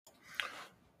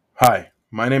Hi,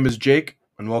 my name is Jake,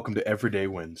 and welcome to Everyday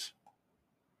Wins.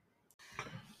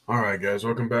 All right, guys,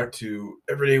 welcome back to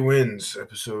Everyday Wins,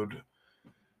 episode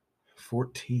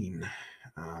 14.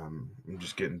 I'm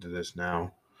just getting to this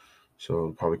now, so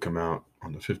it'll probably come out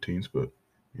on the 15th, but,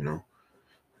 you know,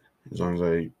 as long as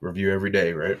I review every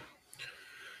day, right?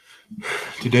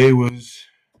 Today was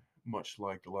much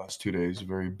like the last 2 days,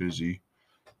 very busy.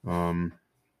 I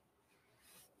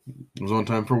was on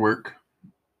time for work,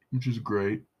 which is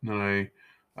great. And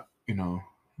you know,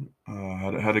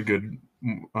 had a good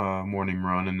morning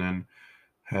run, and then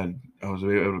I was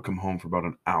able to come home for about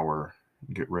an hour,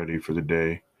 and get ready for the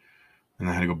day, and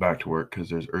I had to go back to work because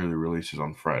there's early releases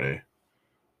on Friday.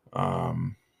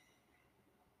 Um,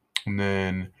 and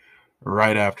then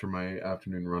right after my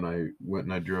afternoon run, I went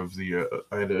and I drove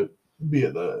I had to be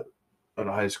at a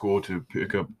high school to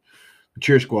pick up the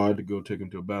cheer squad to go take them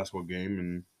to a basketball game,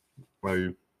 and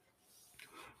I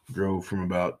drove from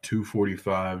about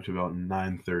 2:45 to about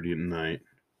 9:30 at night.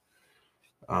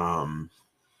 Um,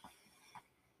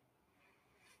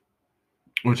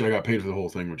 which I got paid for the whole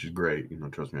thing, which is great.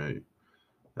 Trust me,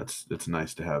 it's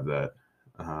nice to have that.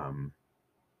 Um,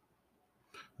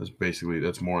 that's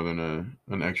more than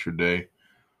an extra day,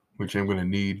 which I'm going to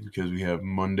need because we have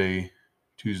Monday,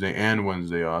 Tuesday, and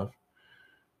Wednesday off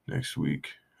next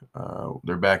week.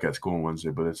 They're back at school on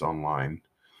Wednesday, but it's online,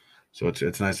 so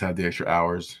it's nice to have the extra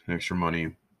hours, extra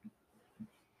money.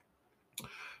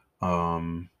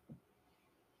 Um,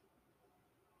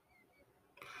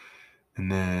 and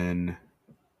then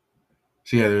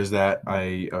so yeah, there's that.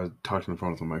 I talked on the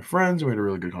phone with one of my friends. We had a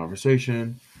really good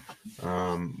conversation.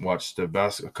 Watched a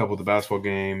couple of the basketball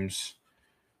games,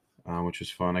 which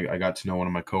was fun. I got to know one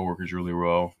of my coworkers really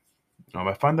well.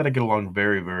 I find that I get along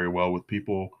very, very well with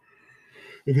people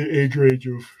in the age range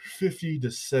of 50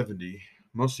 to 70.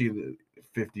 Mostly the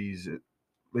 50s,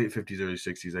 late 50s, early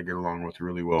 60s, I get along with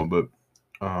really well. But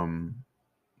so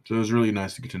it was really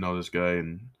nice to get to know this guy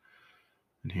and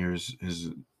hear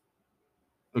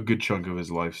a good chunk of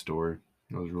his life story.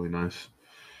 That was really nice.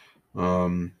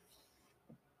 I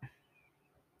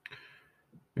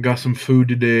got some food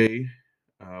today.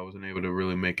 I wasn't able to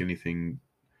really make anything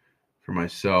for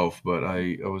myself, but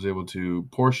I was able to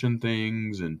portion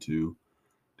things and to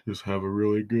just have a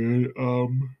really good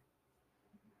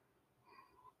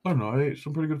I don't know, I ate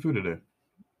some pretty good food today.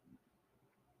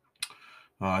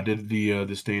 I did the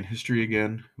this day in history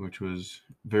again, which was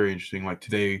very interesting. Like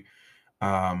today,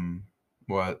 um,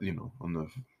 on the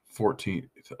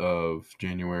 14th of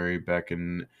January back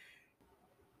in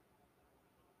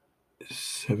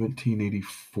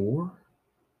 1784,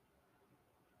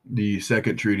 the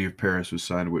Second Treaty of Paris was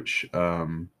signed, which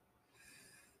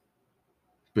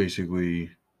basically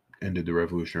ended the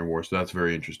Revolutionary War. So that's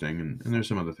very interesting, and there's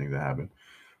some other things that happened.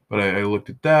 But I looked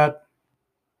at that.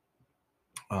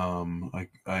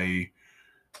 I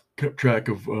kept track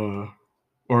of, or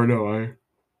no,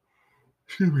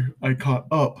 excuse me, I caught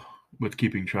up with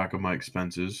keeping track of my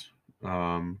expenses.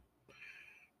 Um,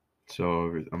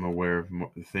 so I'm aware of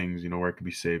things, where I could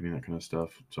be saving, that kind of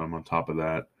stuff. So I'm on top of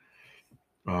that.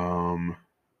 Um,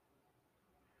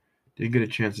 didn't get a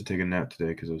chance to take a nap today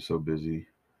because I was so busy.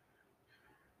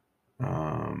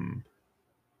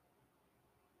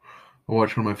 I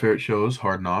watched one of my favorite shows,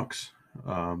 Hard Knocks.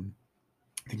 I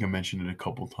think I mentioned it a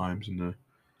couple times in a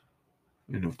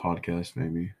podcast,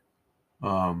 maybe.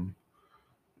 Um,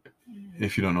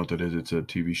 if you don't know what that is, it's a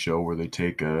TV show where they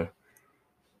take a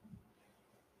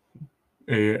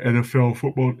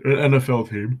NFL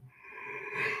team,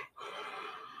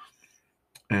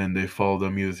 and they follow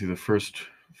them either through the first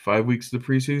 5 weeks of the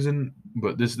preseason,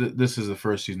 but this is the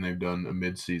first season they've done a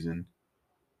mid-season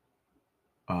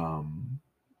um,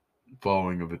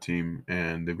 following of a team,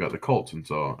 and they've got the Colts, and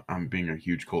so I'm being a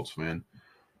huge Colts fan.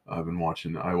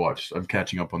 I'm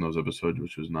catching up on those episodes,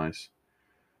 which was nice.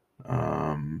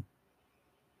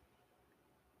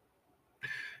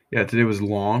 Yeah, today was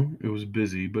long. It was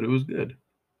busy, but it was good.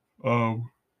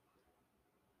 Um,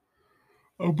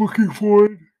 I'm looking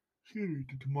forward to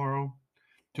tomorrow.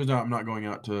 Turns out I'm not going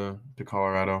out to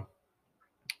Colorado.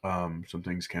 Some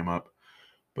things came up,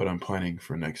 but I'm planning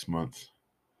for next month,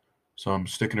 so I'm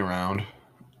sticking around.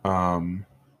 Um,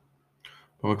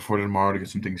 I'm looking forward to tomorrow to get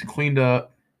some things cleaned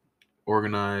up,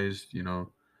 organized.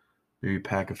 Maybe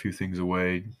pack a few things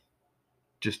away,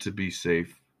 just to be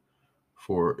safe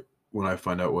for when I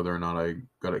find out whether or not I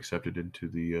got accepted into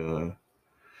the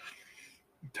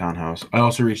townhouse. I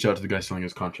also reached out to the guy selling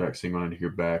his contract, saying I wanted to hear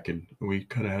back, and we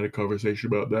kind of had a conversation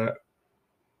about that.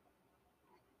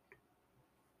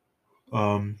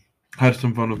 Had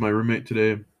some fun with my roommate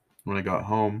today when I got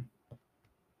home.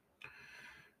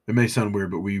 It may sound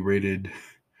weird, but we rated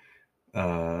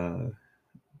uh,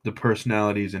 the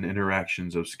personalities and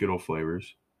interactions of Skittle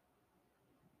flavors.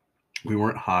 We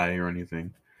weren't high or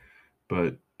anything,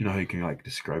 but you know how you can like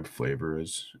describe flavor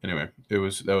as. Anyway, it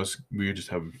was that was we were just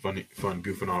having fun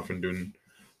goofing off and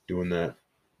doing that.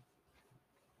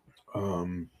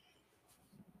 Um,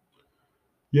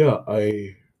 yeah,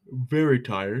 I very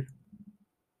tired,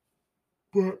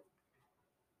 but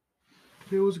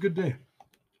it was a good day,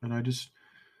 and I just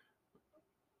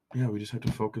yeah, we just have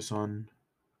to focus on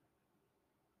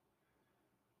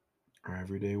our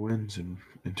everyday wins and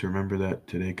to remember that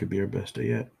today could be our best day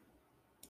yet.